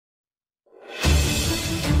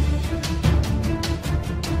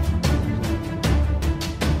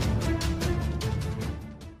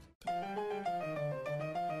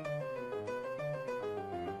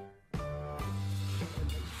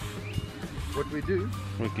what we do,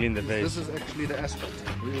 we clean the base. This is actually the asphalt.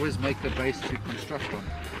 We always make the base to construct on.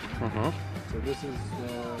 So this is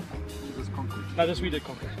concrete. No, this we did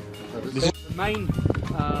concrete. This is The main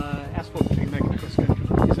asphalt that we make across country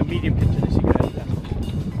is a medium contingency grade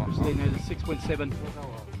asphalt. So then there's 6.7,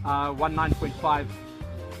 19.5,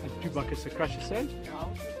 and 2 buckets of crusher sand.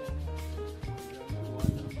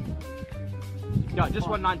 Yeah, just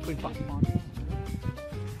 19.5.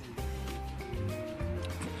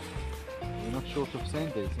 We're not short of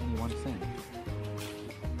sand, there's only one sand.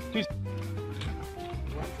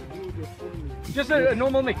 Just a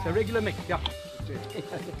normal mix, a regular mix, yeah. So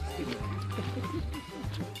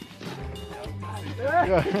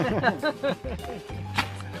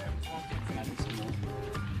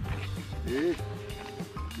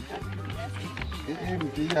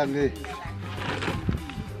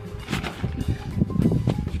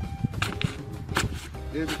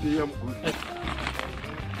this is the only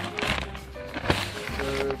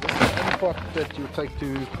part that you take to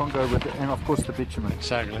Congo with, and of course the bitumen.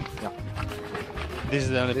 Exactly. Yeah. This is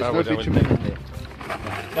the only There's part no that I will bitumen take. in there.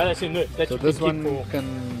 No, that's in it. So this one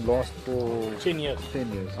can last for 10 years.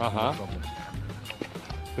 10 years. No problem.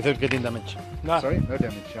 Without getting damaged. No. Sorry, no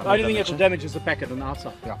damage. Yeah. The only thing that will damage is the packet on the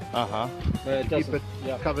outside. Yeah. But Keep it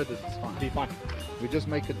covered, it's fine. Be fine. We just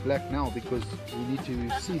make it black now because we need to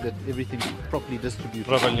see that everything's properly distributed.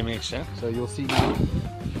 Properly mixed, yeah? So you'll see now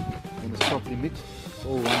when it's properly mixed, it's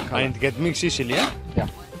all one color. And it gets mixed easily, yeah? Yeah.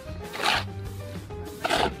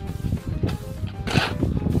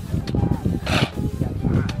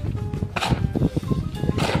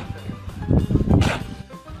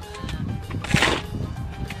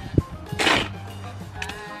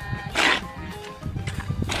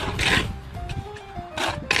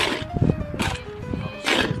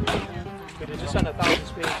 Just under 1,000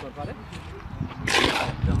 square inches, what about it?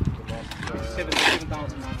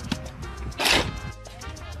 7,000.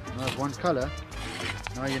 Now it's one color.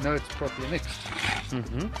 Now you know it's properly mixed.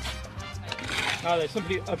 No, they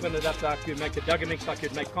simply open it up like you make a dugger mix, like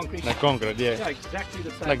you'd make concrete. Like concrete, yeah. Yeah, exactly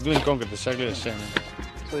the same. Like doing concrete, exactly the same.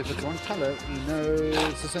 So if it's one color, you know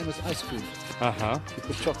it's the same as ice cream. You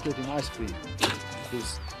put chocolate in ice cream.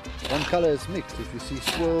 Because one color is mixed. If you see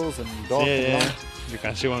swirls and dark and light, you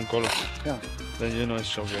can see one color. Yeah. Then you know it's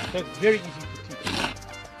so good. So it's very easy to teach.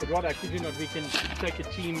 But what I kid you not, we can take a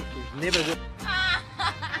team who's never worked.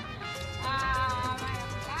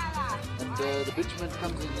 And the bitumen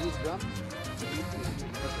comes in these drums.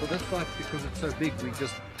 But for this part, because it's so big, we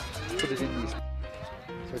just put it in these.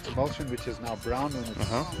 So it's emulsion which is now brown when it's...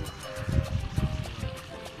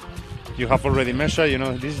 You have already measured, you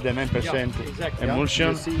know, this is the 9% exactly. emulsion.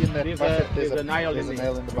 You see in that bucket, there's a nail in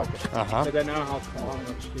the bucket. So they know how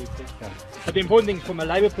much to take. But the important thing from a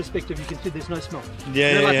labour perspective, you can see there's no smell. Yeah,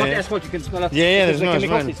 you know, like hot asphalt, you can smell it. There's no chemicals,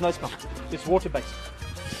 smell. there's no smell. It's water based.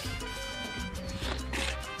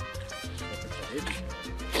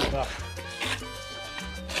 Yeah.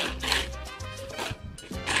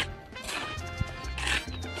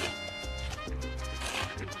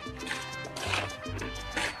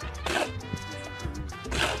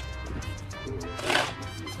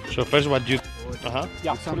 So first what you...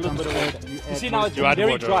 Yeah, put a little bit of water. You see now it's You add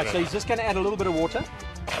very water, dry, okay. so he's just going to add a little bit of water.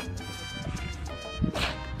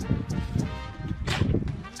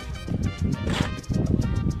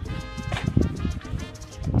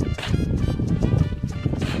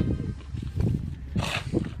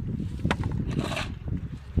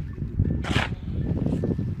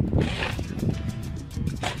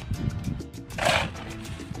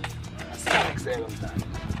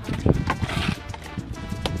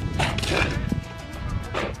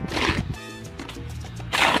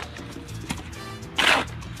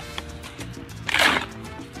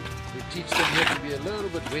 Teach them here to be a little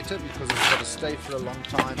bit wetter because it's got to stay for a long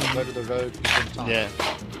time and go to the road different time. Yeah.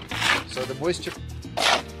 So the moisture.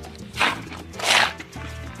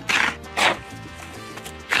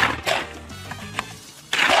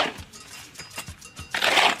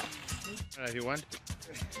 If you want.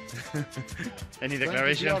 Any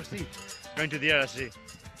declaration? Going to the RC.